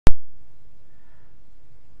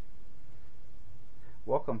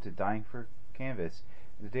Welcome to Dying for Canvas.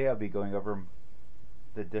 Today I'll be going over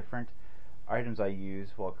the different items I use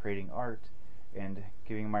while creating art and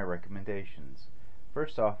giving my recommendations.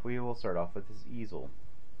 First off, we will start off with this easel.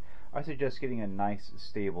 I suggest getting a nice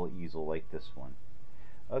stable easel like this one.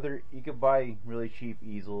 You could buy really cheap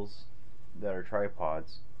easels that are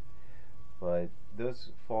tripods, but those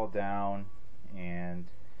fall down, and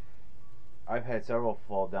I've had several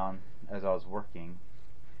fall down as I was working,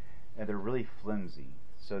 and they're really flimsy.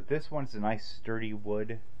 So this one's a nice sturdy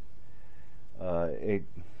wood. You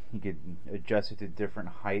can adjust it to different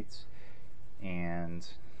heights, and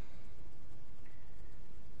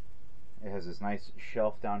it has this nice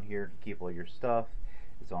shelf down here to keep all your stuff.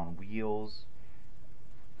 It's on wheels,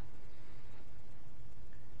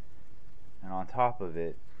 and on top of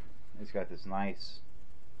it, it's got this nice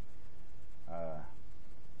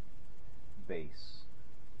base.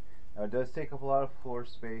 Now it does take up a lot of floor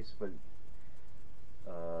space, but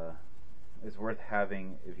it's worth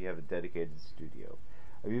having if you have a dedicated studio.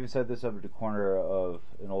 I've even set this up at the corner of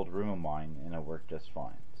an old room of mine, and it worked just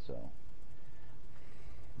fine. So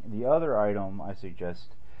the other item I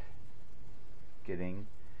suggest getting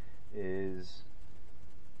is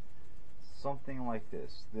something like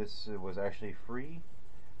this. This was actually free.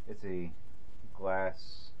 It's a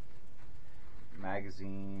glass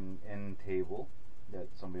magazine end table that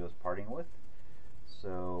somebody was parting with.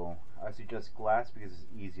 So I suggest glass because it's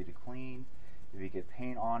easy to clean. If you get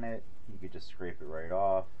paint on it, you could just scrape it right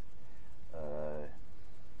off. If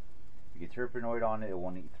you get terpenoid on it, it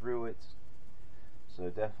won't eat through it. So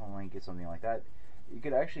definitely get something like that. You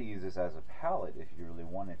could actually use this as a palette if you really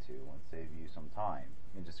wanted to, and save you some time,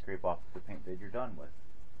 and just scrape off the paint that you're done with.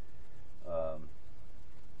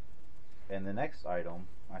 And the next item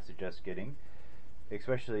I suggest getting,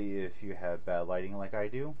 especially if you have bad lighting like I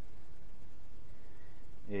do,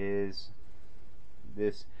 is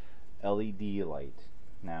this LED light.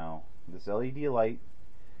 Now, this LED light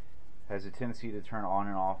has a tendency to turn on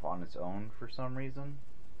and off on its own for some reason,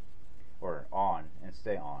 or on and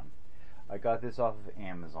stay on. I got this off of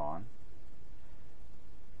Amazon,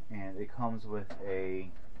 and it comes with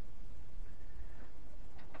a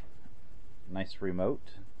nice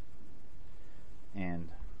remote, and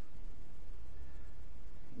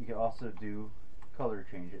you can also do color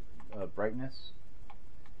change it, brightness.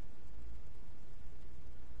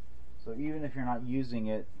 So even if you're not using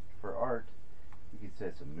it for art, you can say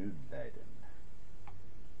it's a mood lighting.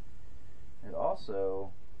 It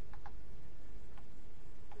also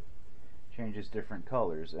changes different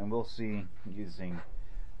colors, and we'll see using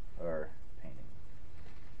our painting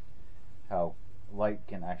how light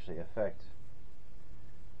can actually affect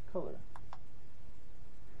color.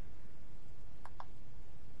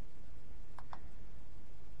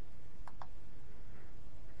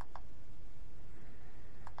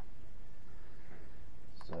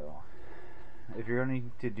 So if you're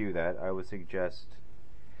going to do that, I would suggest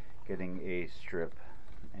getting a strip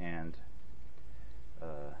and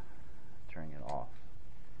turning it off.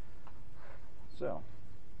 So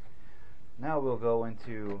now we'll go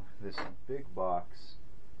into this big box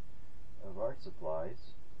of art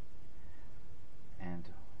supplies and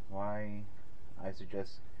why I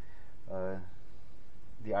suggest the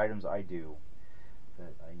items I do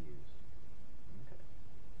that I use.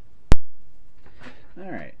 Okay.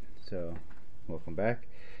 Alright, so welcome back.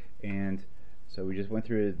 And so we just went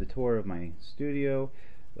through the tour of my studio.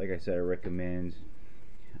 Like I said, I recommend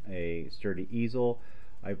a sturdy easel.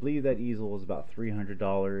 I believe that easel was about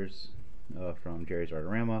 $300 from Jerry's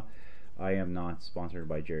Artorama. I am not sponsored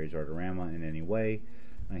by Jerry's Artorama in any way.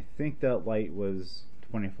 I think that light was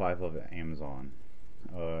 $25 of Amazon,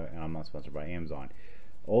 and I'm not sponsored by Amazon.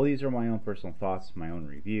 All these are my own personal thoughts, my own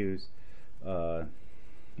reviews. A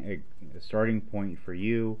starting point for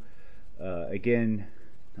you. Again,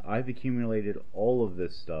 I've accumulated all of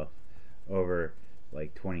this stuff over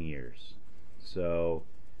like 20 years. So,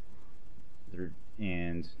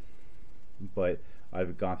 but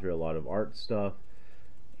I've gone through a lot of art stuff,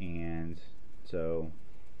 and so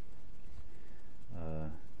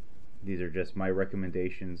these are just my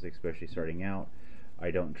recommendations, especially starting out.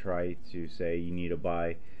 I don't try to say you need to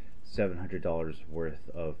buy $700 worth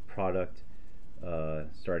of product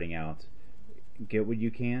starting out. Get what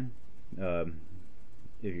you can.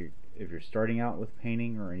 If you're starting out with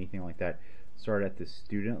painting or anything like that, start at the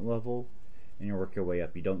student level and you work your way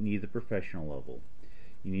up. You don't need the professional level.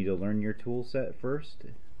 You need to learn your tool set first,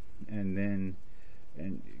 and then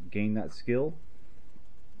gain that skill,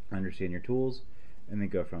 understand your tools, and then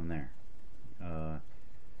go from there.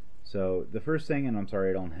 So the first thing, and I'm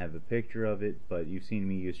sorry I don't have a picture of it, but you've seen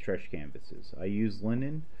me use stretch canvases. I use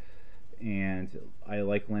linen, and I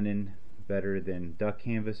like linen better than duck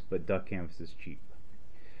canvas, but duck canvas is cheap,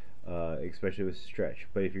 especially with stretch.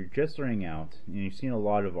 But if you're just starting out, and you've seen a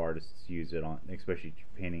lot of artists use it on, especially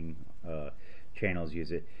painting channels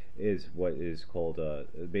use it, is what is called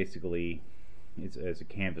basically it's a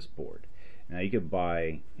canvas board. Now you could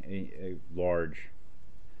buy a large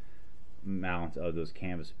amount of those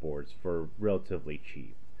canvas boards for relatively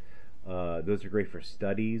cheap. Those are great for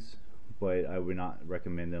studies, but I would not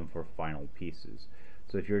recommend them for final pieces.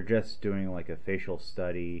 So if you're just doing like a facial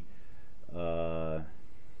study,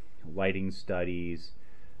 lighting studies,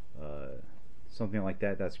 something like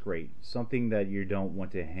that, that's great. Something that you don't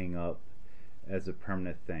want to hang up as a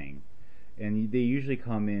permanent thing. And they usually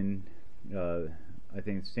come in, I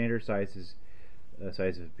think standard size is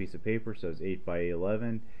size of a piece of paper, so it's 8 by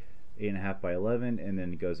 11, 8.5 by 11, and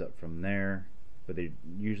then it goes up from there, but they're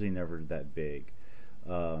usually never that big.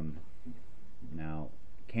 Now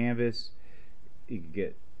canvas, you can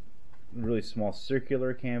get really small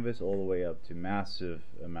circular canvas all the way up to massive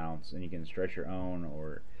amounts, and you can stretch your own,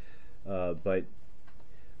 or but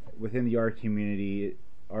within the art community,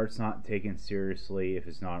 art's not taken seriously if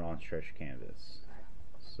it's not on stretch canvas.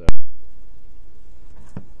 So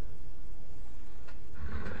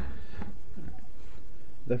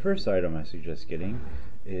the first item I suggest getting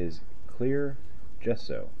is clear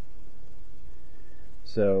gesso.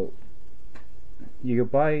 So you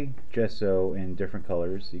could buy gesso in different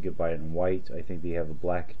colors. You could buy it in white. I think they have a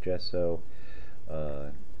black gesso,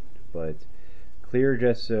 but clear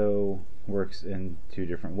gesso works in two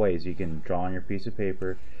different ways. You can draw on your piece of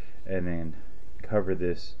paper and then cover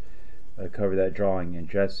that drawing in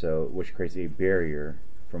gesso, which creates a barrier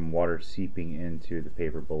from water seeping into the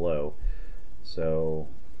paper below. So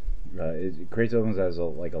it creates almost as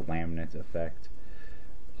like a laminate effect.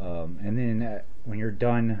 And then when you're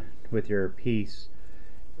done with your piece,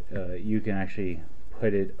 you can actually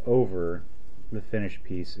put it over the finished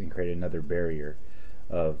piece and create another barrier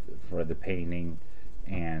for the painting,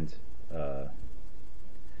 and I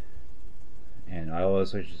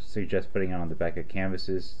also suggest putting it on the back of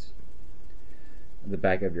the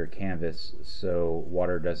back of your canvas, so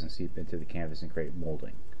water doesn't seep into the canvas and create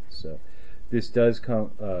molding. So this does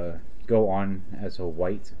go on as a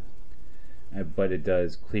white, but it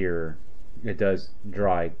does clear. It does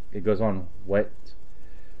dry. It goes on wet.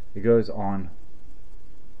 It goes on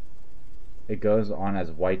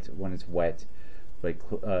as white when it's wet, but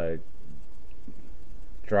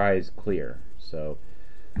dries clear. So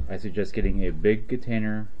I suggest getting a big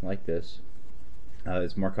container like this.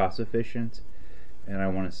 It's more cost efficient, and I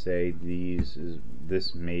want to say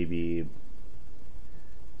this may be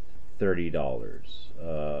 $30,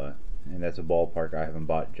 and that's a ballpark. I haven't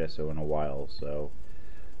bought gesso in a while, so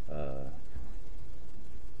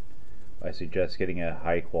I suggest getting a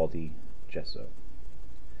high quality gesso.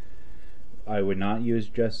 I would not use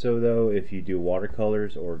gesso though if you do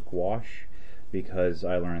watercolors or gouache, because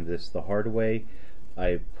I learned this the hard way.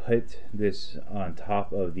 I put this on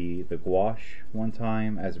top of the gouache one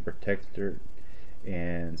time as a protector,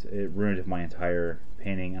 and it ruined my entire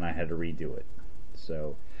painting, and I had to redo it.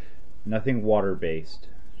 So nothing water based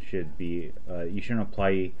should be, you shouldn't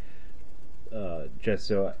apply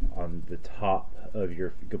gesso on the top of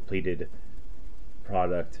your completed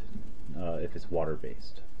product if it's water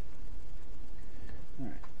based.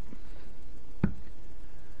 Alright.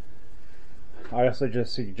 I also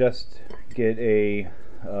just suggest get a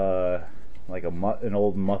like an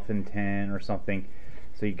old muffin tin or something,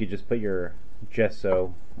 so you could just put your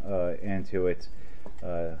gesso into it,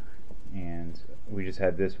 and we just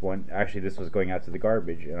had this one. Actually, this was going out to the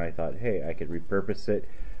garbage, and I thought, hey, I could repurpose it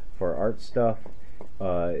for art stuff.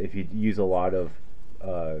 If you use a lot of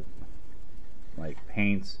like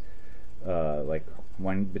paints, like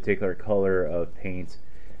one particular color of paint,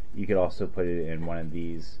 you could also put it in one of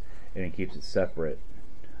these, and it keeps it separate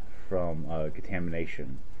from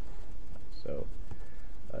contamination. So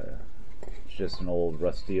it's just an old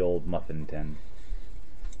rusty old muffin tin.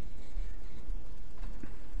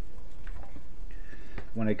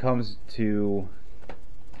 When it comes to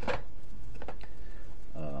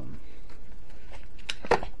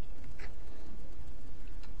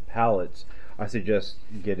palettes, I suggest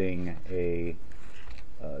getting a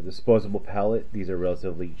disposable palette. These are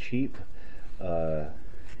relatively cheap,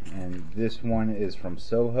 and this one is from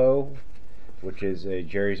Soho, which is a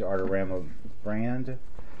Jerry's Artorama brand.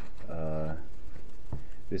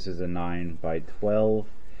 This is a 9 by 12.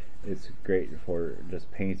 It's great for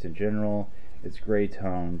just paints in general. It's gray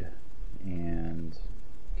toned, and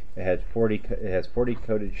it has 40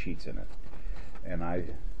 coated sheets in it.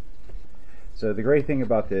 And so the great thing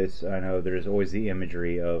about this, I know there's always the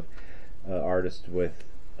imagery of artists with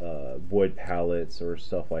wood palettes or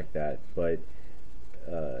stuff like that, but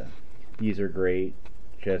these are great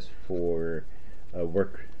just for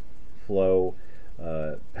workflow.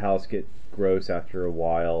 Palettes get gross after a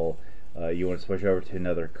while. You want to switch over to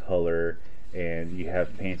another color, and you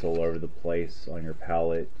have paints all over the place on your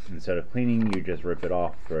palette. Instead of cleaning, you just rip it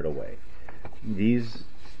off, throw it away. This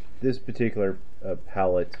particular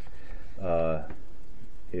palette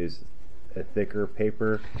is a thicker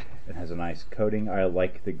paper and has a nice coating. I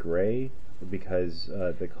like the gray because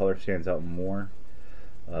the color stands out more.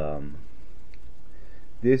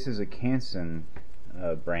 This is a Canson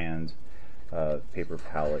brand paper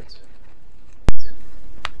palette.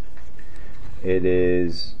 It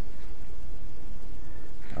is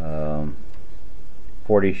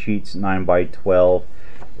 40 sheets, 9 by 12.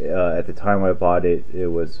 At the time I bought it, it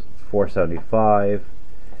was $4.75,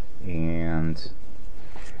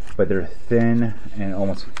 but they're thin and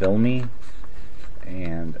almost filmy,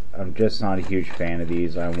 and I'm just not a huge fan of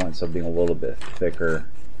these. I want something a little bit thicker,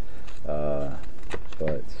 and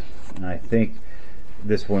I think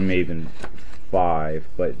this one may have been $5,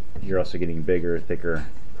 but you're also getting bigger, thicker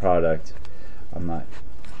product. I'm not,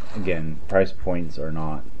 again, price points are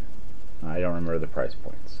not, I don't remember the price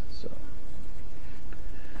points. So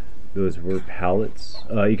those were palettes.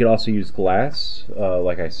 You could also use glass,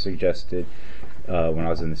 like I suggested when I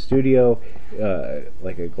was in the studio,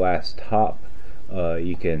 like a glass top.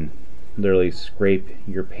 You can literally scrape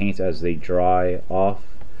your paints as they dry off,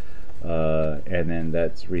 and then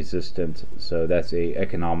that's resistant. So that's a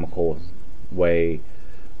economical way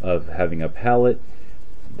of having a palette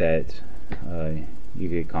that you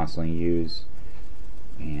could constantly use,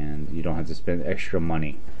 and you don't have to spend extra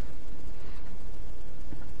money.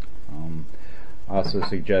 I also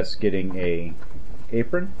suggest getting a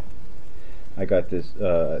apron. I got this.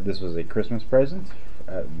 This was a Christmas present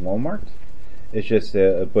at Walmart. It's just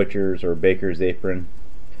a butcher's or baker's apron,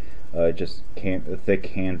 just a thick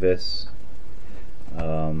canvas,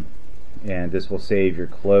 and this will save your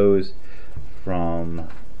clothes from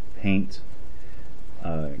paint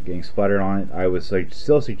getting splattered on it. I would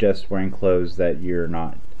still suggest wearing clothes that you're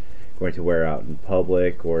not going to wear out in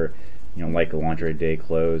public, or like laundry day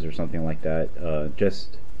clothes or something like that.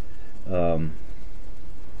 Just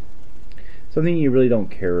something you really don't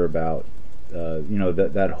care about.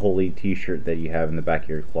 That holy t-shirt that you have in the back of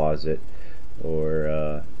your closet,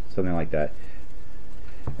 or something like that.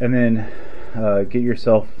 And then get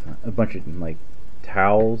yourself a bunch of like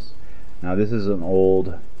towels. Now this is an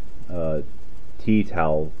old tea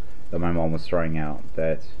towel that my mom was throwing out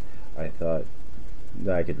that I thought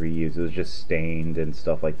that I could reuse. It was just stained and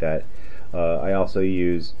stuff like that. I also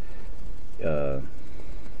use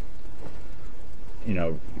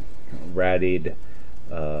ratted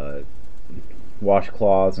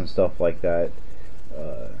washcloths and stuff like that.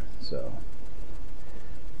 So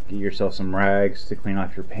get yourself some rags to clean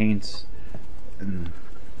off your paints.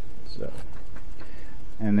 So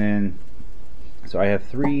I have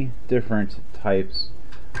 3 different types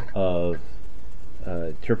of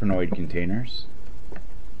terpenoid containers,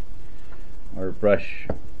 or brush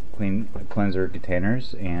cleanser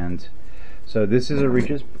containers, and so this is a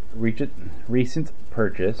recent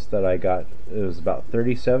purchase that I got. It was about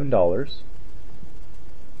 $37.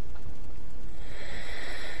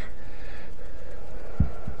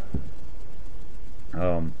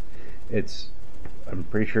 I'm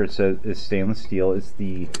pretty sure it says it's stainless steel. It's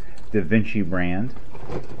the Da Vinci brand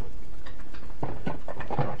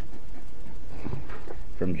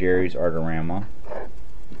from Jerry's Artorama,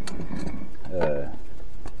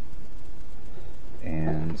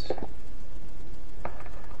 and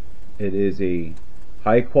it is a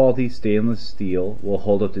high quality stainless steel. Will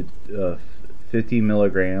hold up to 50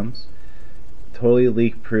 milligrams. Totally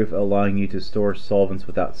leak proof, allowing you to store solvents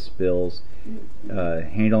without spills.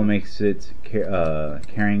 Handle makes it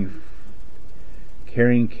carrying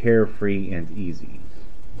carefree and easy.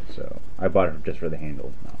 So I bought it just for the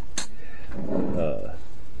handle now.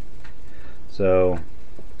 So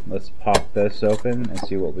let's pop this open and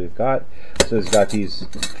see what we've got. So it's got these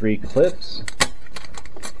 3 clips.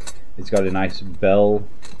 It's got a nice bell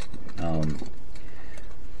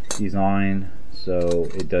design so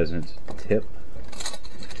it doesn't tip,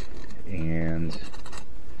 and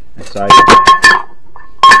inside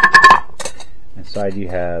you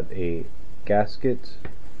have a gasket,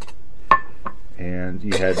 and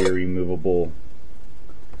you have a removable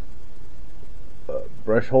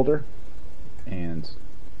brush holder, and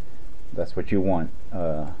that's what you want.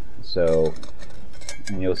 And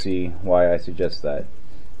you'll see why I suggest that.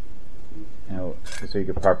 So you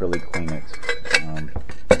can properly clean it. And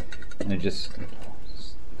it just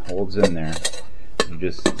holds in there. You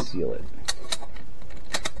just seal it.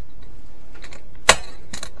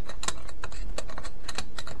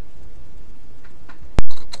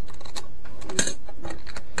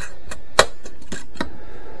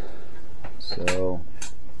 So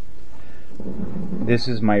this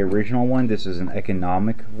is my original one. This is an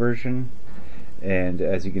economic version, and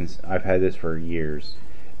as you can, I've had this for years.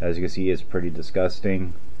 As you can see, it's pretty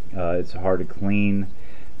disgusting. It's hard to clean.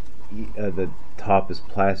 The top is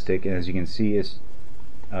plastic, and as you can see, it's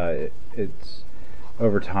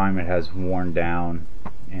over time it has worn down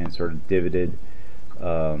and sort of divoted.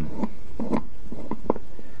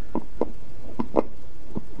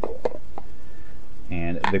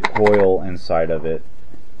 And the coil inside of it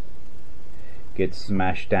gets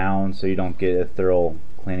smashed down, so you don't get a thorough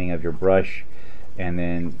cleaning of your brush, and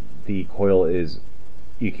then the coil is,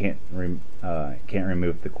 you can't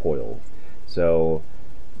remove the coil, so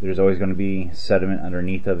there's always going to be sediment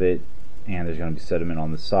underneath of it, and there's going to be sediment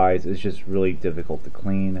on the sides. It's just really difficult to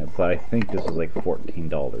clean, but I think this is like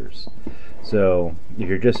 $14. So if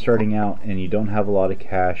you're just starting out and you don't have a lot of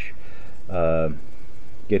cash,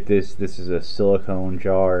 get this. This is a silicone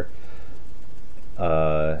jar.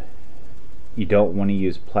 You don't want to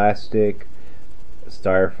use plastic,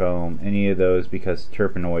 styrofoam, any of those, because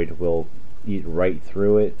turpenoid will eat right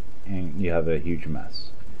through it and you have a huge mess.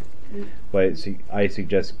 But I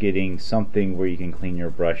suggest getting something where you can clean your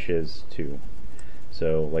brushes too,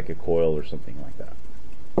 so like a coil or something like that.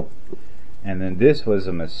 And then this was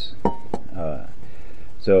a mess.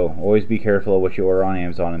 So always be careful of what you order on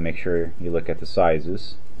Amazon and make sure you look at the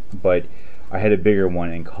sizes. But I had a bigger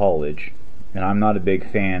one in college, and I'm not a big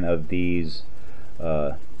fan of these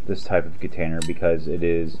this type of container, because it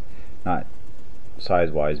is not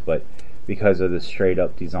size wise, but because of the straight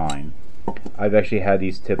up design. I've actually had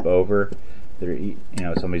these tip over. They're,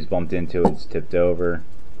 somebody's bumped into it, it's tipped over.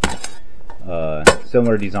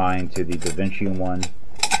 Similar design to the Da Vinci one.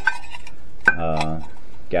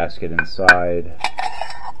 Gasket inside,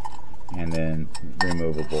 and then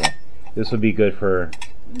removable. This would be good for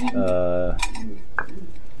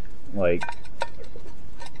like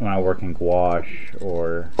when I work in gouache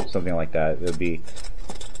or something like that. It would be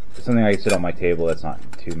something I can sit on my table that's not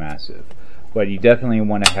too massive. But you definitely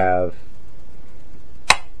want to have,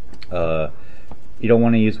 you don't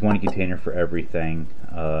want to use one container for everything.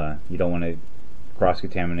 You don't want to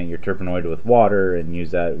cross-contaminate your turpenoid with water and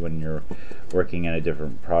use that when you're working in a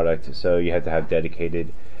different product. So you have to have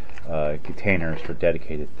dedicated containers for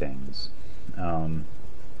dedicated things.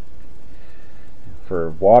 For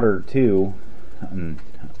water too,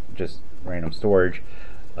 just random storage,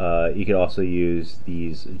 you could also use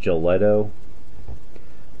these Gelato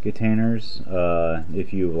containers.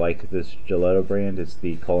 If you like this Gelato brand, it's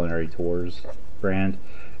the Culinary Tours brand,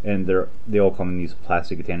 and they all come in these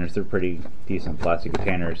plastic containers. They're pretty decent plastic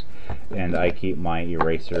containers, and I keep my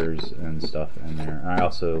erasers and stuff in there. And I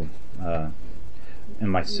also, in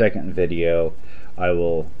my second video, I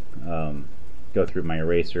will go through my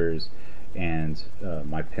erasers and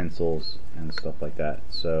my pencils and stuff like that.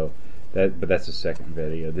 So but that's the second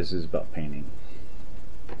video. This is about painting.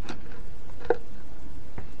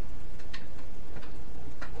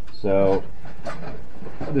 So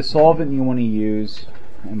the solvent you want to use,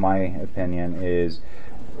 in my opinion, is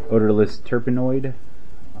odorless turpenoid.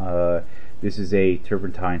 This is a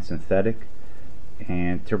turpentine synthetic,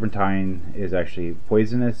 and turpentine is actually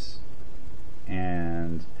poisonous,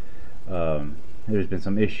 and there's been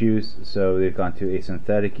some issues, so they've gone to a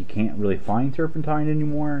synthetic. You can't really find turpentine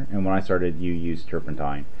anymore, and when I started, you used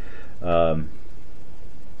turpentine. But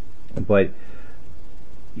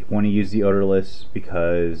you want to use the odorless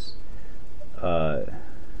because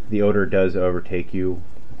the odor does overtake you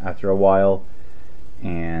after a while,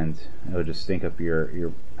 and it'll just stink up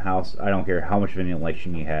your house. I don't care how much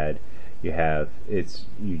ventilation you have.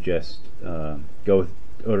 You just go with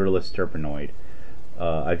odorless turpenoid.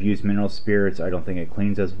 I've used mineral spirits. I don't think it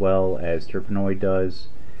cleans as well as turpenoid does,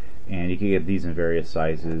 and you can get these in various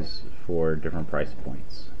sizes for different price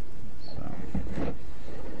points.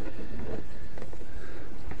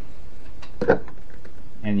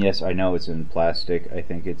 And yes, I know it's in plastic. I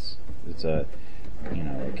think it's a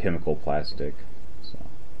a chemical plastic. So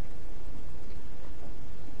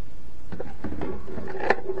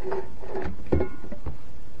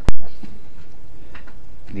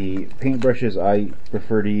the paintbrushes I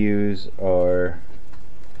prefer to use are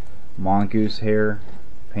Mongoose hair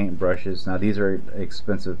paintbrushes. Now these are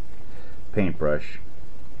expensive paintbrush,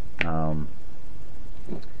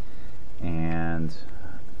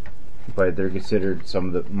 but they're considered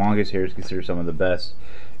Mongoose hair is considered some of the best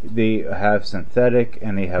They have synthetic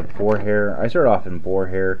and they have boar hair. I start off in boar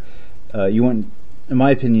hair. You want, in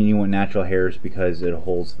my opinion, you want natural hairs because it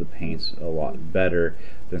holds the paints a lot better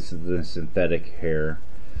than the synthetic hair.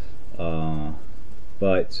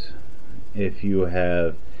 But if you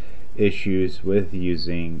have issues with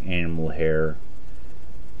using animal hair,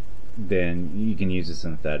 then you can use a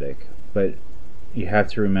synthetic. But you have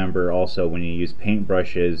to remember also, when you use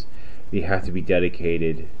paintbrushes, you have to be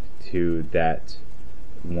dedicated to that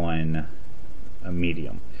one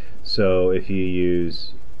medium. So if you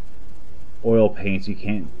use oil paints, if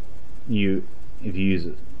you use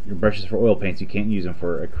your brushes for oil paints, you can't use them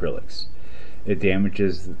for acrylics. It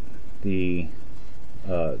damages the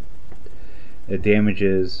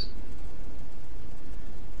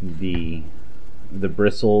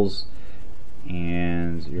bristles,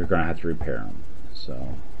 and you're gonna have to repair them.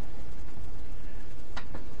 So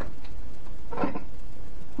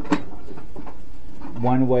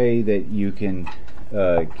one way that you can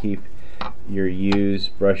keep your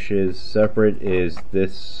used brushes separate is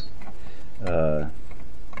this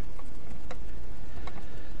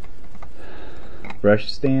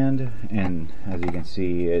brush stand, and as you can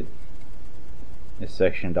see, it is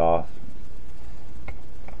sectioned off.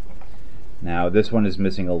 Now this one is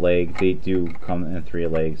missing a leg. They do come in 3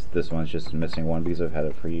 legs. This one's just missing one because I've had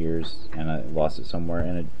it for years and I lost it somewhere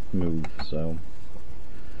and it moved. So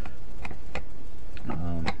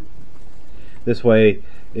this way,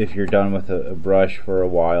 if you're done with a brush for a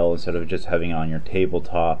while, instead of just having it on your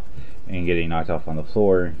tabletop and getting knocked off on the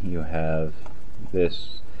floor, you have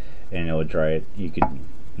this and it'll dry it. You can,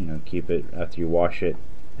 keep it after you wash it,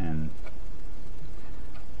 and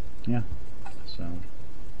yeah. So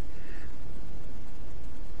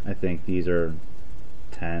I think these are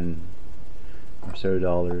 $10 or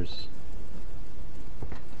so.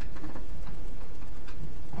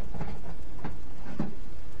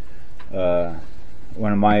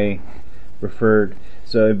 One of my preferred,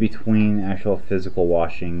 so in between actual physical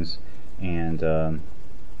washings and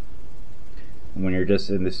when you're just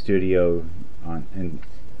in the studio in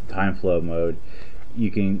time flow mode,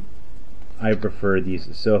 I prefer these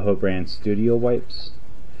Soho brand studio wipes.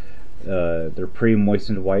 They're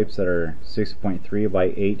pre-moistened wipes that are 6.3 by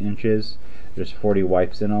 8 inches. There's 40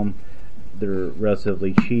 wipes in them. They're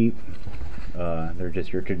relatively cheap. They're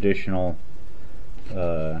just your traditional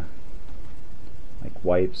like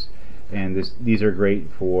wipes, and these are great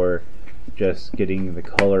for just getting the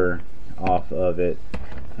color off of it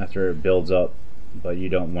after it builds up, but you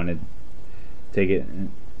don't want to take it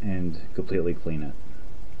and completely clean it.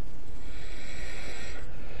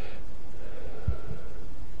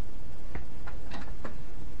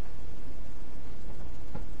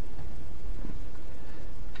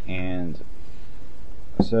 And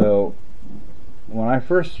so when I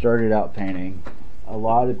first started out painting, a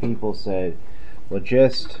lot of people said, well,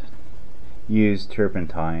 just use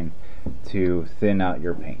turpentine to thin out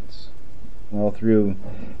your paints. Well, through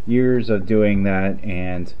years of doing that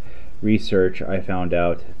and research, I found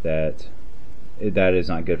out that that is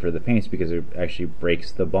not good for the paints because it actually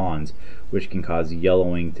breaks the bonds, which can cause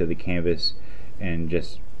yellowing to the canvas and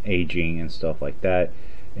just aging and stuff like that.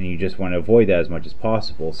 And you just want to avoid that as much as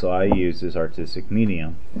possible. So I use this artistic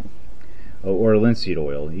medium, or linseed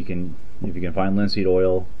oil. If you can find linseed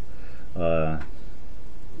oil,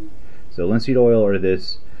 so linseed oil or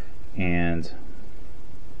this, and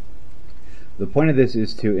the point of this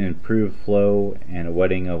is to improve flow and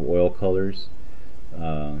wetting of oil colors,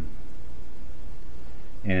 and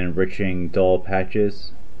enriching dull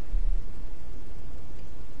patches.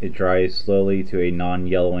 It dries slowly to a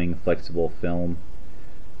non-yellowing flexible film.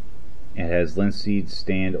 It has linseed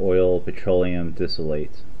stand oil petroleum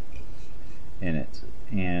distillate in it,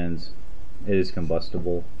 and it is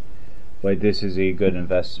combustible. But this is a good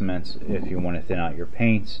investment if you want to thin out your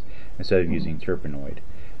paints instead of using turpenoid,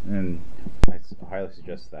 and I highly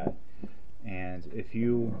suggest that. And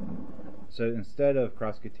so instead of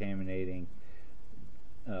cross-contaminating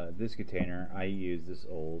this container, I use this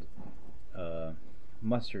old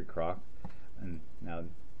mustard crock, and now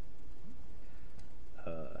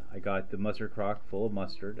I got the mustard crock full of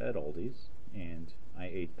mustard at Aldi's, and I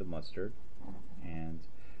ate the mustard and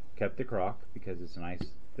kept the crock because it's a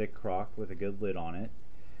nice thick crock with a good lid on it,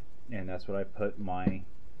 and that's what I put my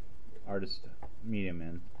artist medium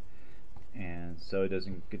in, and so it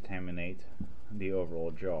doesn't contaminate the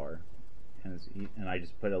overall jar. And I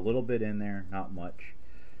just put a little bit in there, not much,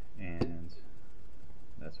 and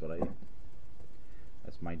that's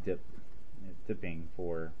my dipping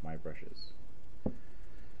for my brushes.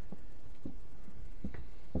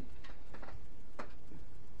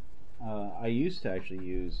 I used to actually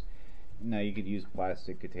use Now you could use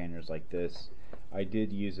plastic containers like this. I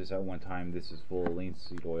did use this at one time. This is full of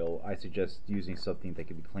linseed oil. I suggest using something that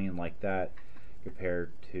can be clean like that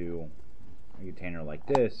compared to a container like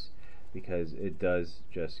this, because it does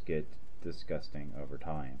just get disgusting over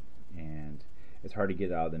time, and it's hard to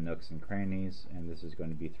get out of the nooks and crannies, and this is going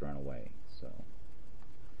to be thrown away. So,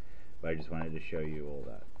 but I just wanted to show you all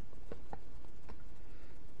that.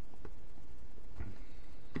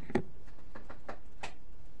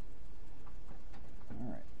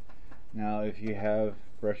 Alright, now if you have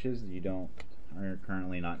brushes that you are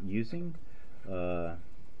currently not using,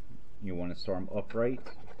 you want to store them upright.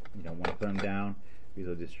 You don't want to put them down because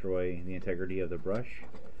they'll destroy the integrity of the brush.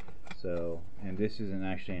 So, and this isn't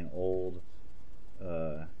actually an old,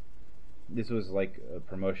 this was like a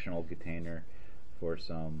promotional container for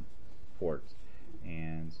some port,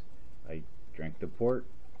 and I drank the port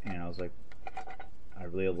and I was like, I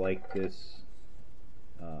really like this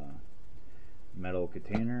metal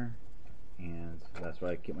container, and that's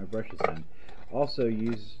what I keep my brushes in. Also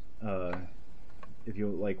use, if you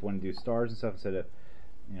like want to do stars and stuff, instead of,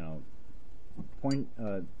 you know,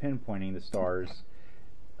 pinpointing the stars,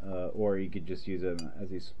 or you could just use them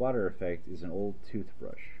as a splatter effect, is an old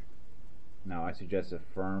toothbrush. Now I suggest a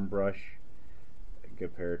firm brush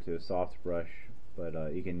compared to a soft brush, but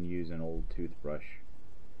you can use an old toothbrush,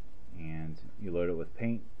 and you load it with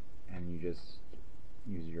paint, and you just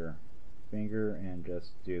use your finger and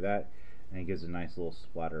just do that, and it gives a nice little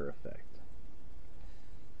splatter effect.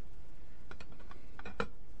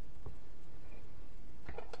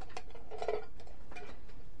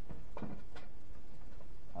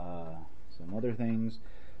 Some other things.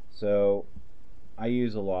 So I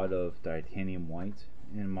use a lot of titanium white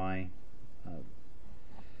in my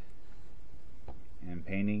in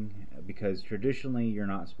painting, because traditionally you're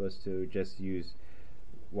not supposed to just use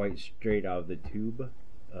white straight out of the tube.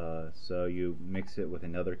 So you mix it with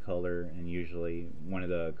another color, and usually one of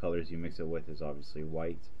the colors you mix it with is obviously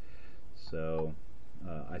white. So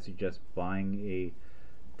I suggest buying a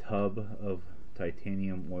tub of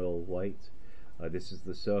titanium oil white. This is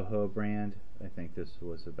the Soho brand. I think this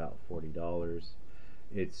was about $40.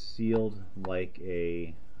 It's sealed like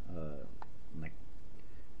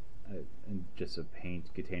just a paint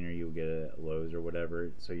container you would get at Lowe's or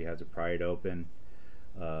whatever. So you have to pry it open,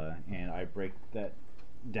 and I break that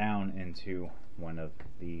down into one of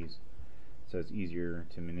these, so it's easier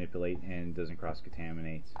to manipulate and doesn't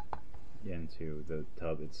cross-contaminate into the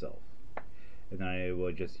tub itself. And then I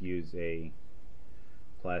will just use a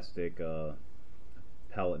plastic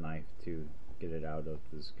palette knife to get it out of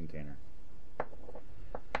this container.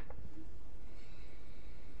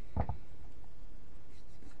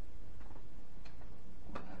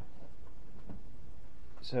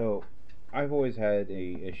 So I've always had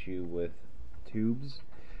a issue with tubes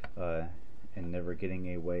and never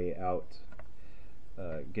getting a way out,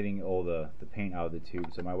 getting all the paint out of the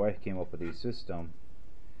tube. So my wife came up with a system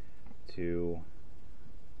to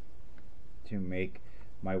make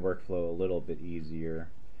my workflow a little bit easier.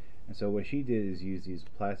 And so what she did is use these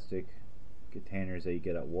plastic containers that you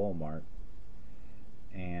get at Walmart,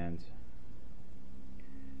 and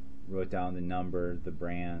wrote down the number, the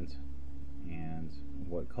brand, and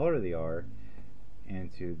what color they are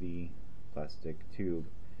into the plastic tube,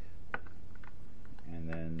 and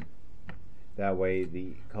then that way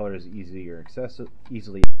the color is easily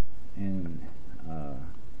and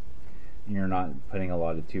you're not putting a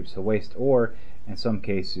lot of tubes to waste, or in some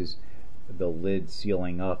cases the lid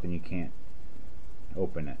sealing up and you can't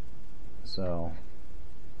open it. So,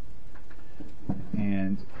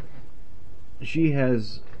 and she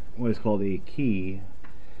has what is called a key,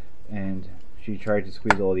 and she tried to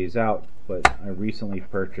squeeze all these out, but I recently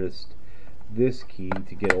purchased this key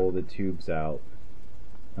to get all the tubes out,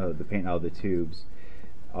 the paint out of the tubes,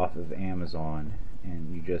 off of Amazon.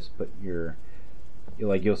 And you just put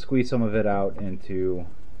you'll squeeze some of it out into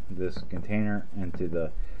this container,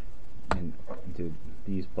 into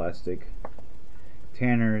these plastic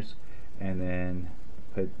containers, and then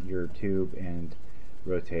put your tube and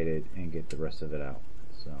rotate it and get the rest of it out.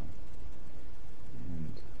 So,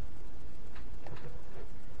 and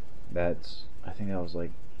that's, I think that was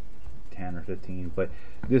like 10 or 15, but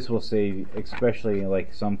this will save, especially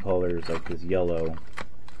like some colors like this yellow.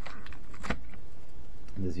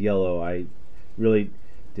 I really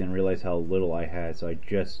didn't realize how little I had, so I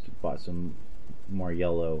just bought some more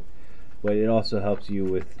yellow. But it also helps you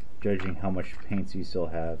with judging how much paints you still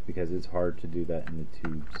have, because it's hard to do that in the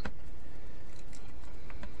tubes.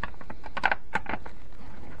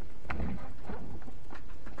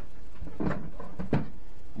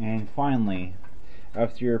 And finally,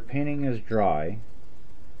 after your painting is dry,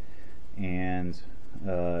 and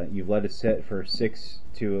you've let it sit for 6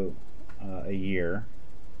 to a year,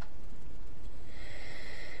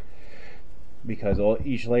 because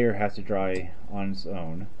each layer has to dry on its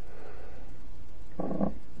own.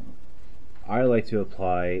 I like to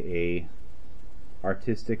apply a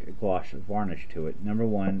artistic gloss varnish to it. Number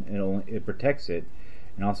one, it protects it,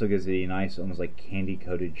 and also gives it a nice, almost like candy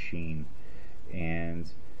coated sheen,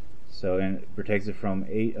 and it protects it from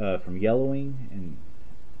yellowing, and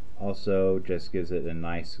also just gives it a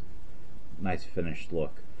nice finished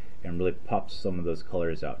look, and really pops some of those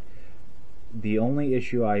colors out. The only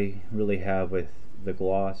issue I really have with the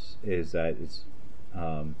gloss is that it's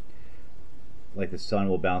like the sun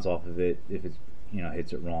will bounce off of it if it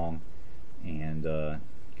hits it wrong, and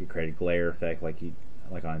could create a glare effect like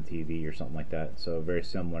on TV or something like that. So very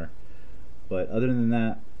similar. But other than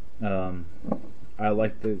that, I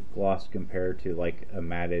like the gloss compared to like a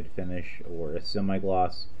matted finish or a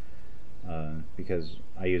semi-gloss, because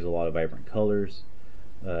I use a lot of vibrant colors,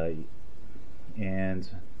 and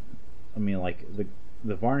I mean, like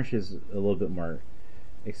the varnish is a little bit more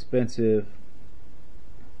expensive,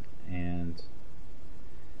 and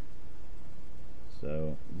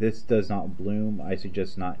so this does not bloom. I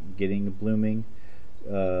suggest not getting blooming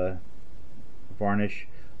varnish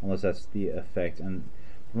unless that's the effect. And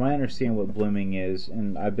from my understanding what blooming is,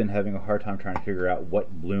 and I've been having a hard time trying to figure out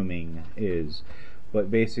what blooming is,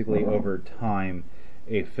 but basically over time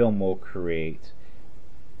a film will create,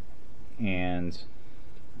 and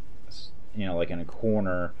like in a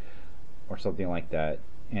corner or something like that,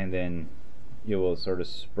 and then it will sort of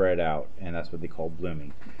spread out, and that's what they call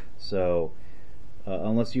blooming. So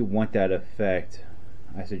unless you want that effect,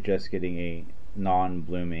 I suggest getting a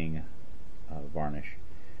non-blooming varnish.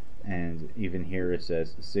 And even here it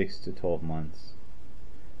says 6 to 12 months,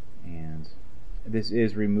 and this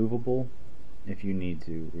is removable if you need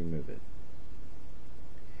to remove it.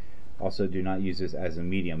 Also, do not use this as a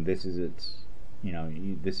medium. This is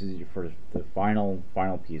this is for the final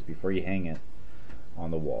piece before you hang it on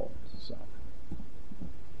the wall. So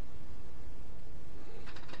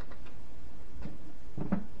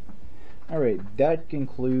alright, that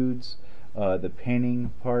concludes the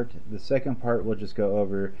painting part. The second part we'll just go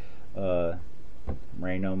over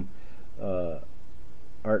random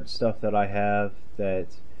art stuff that I have that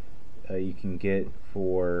you can get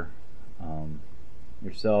for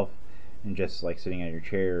yourself, and just like sitting at your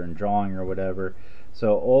chair and drawing or whatever.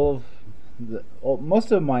 So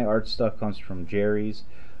most of my art stuff comes from Jerry's.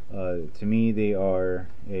 To me, they are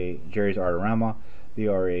Jerry's Artorama. They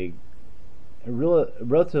are a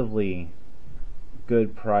relatively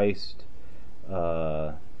good priced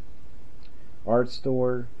art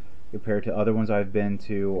store compared to other ones I've been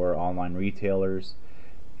to, or online retailers,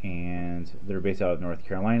 and they're based out of North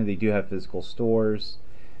Carolina. They do have physical stores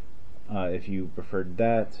if you preferred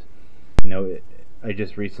that. I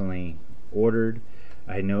just recently ordered.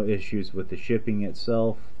 I had no issues with the shipping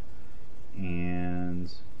itself, and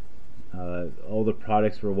all the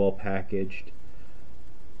products were well packaged,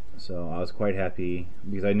 so I was quite happy,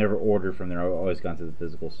 because I never ordered from there. I've always gone to the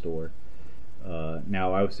physical store.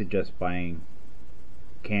 Now I would suggest buying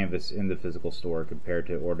canvas in the physical store compared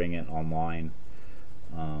to ordering it online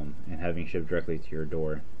and having shipped directly to your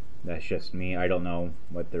door. That's just me. I don't know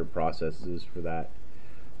what their process is for that.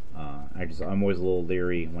 I'm always a little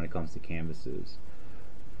leery when it comes to canvases.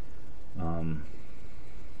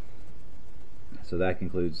 So that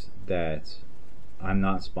concludes that. I'm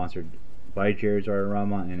not sponsored by Jerry's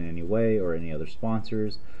Artorama in any way or any other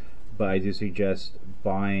sponsors, but I do suggest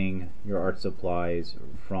buying your art supplies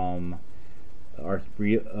from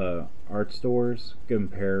art stores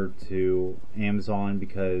compared to Amazon,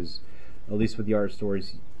 because at least with the art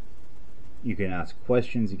stores you can ask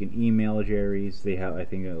questions, you can email Jerry's. They have, I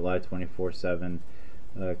think, a live 24/7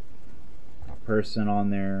 person on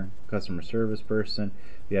there, customer service person,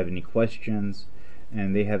 if you have any questions.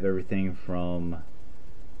 And they have everything from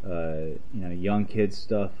young kids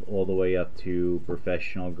stuff all the way up to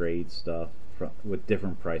professional grade stuff with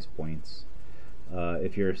different price points.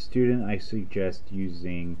 If you're a student, I suggest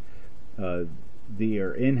using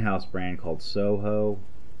their in-house brand called Soho.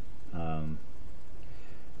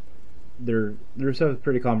 Their stuff is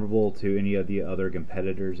pretty comparable to any of the other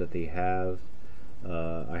competitors that they have.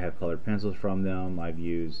 I have colored pencils from them. I've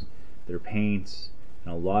used their paints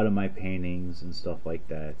in a lot of my paintings and stuff like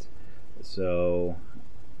that. So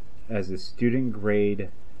as a student grade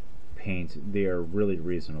paint, they are really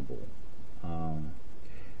reasonable.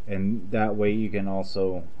 And that way you can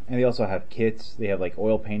also, and they also have kits. They have like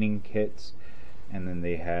oil painting kits, and then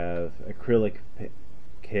they have acrylic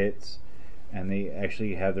kits, and they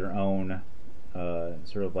actually have their own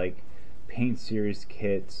sort of like paint series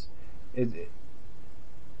kits.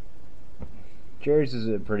 Jerry's is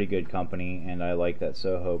a pretty good company, and I like that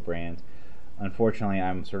Soho brand. Unfortunately,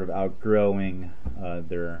 I'm sort of outgrowing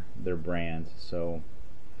their brand, so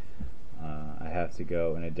I have to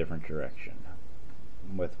go in a different direction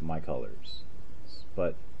with my colors.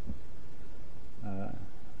 But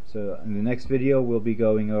so in the next video, we'll be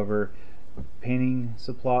going over drawing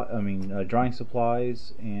supplies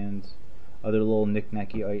and other little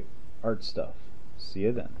knick-knacky art stuff. See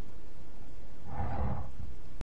you then.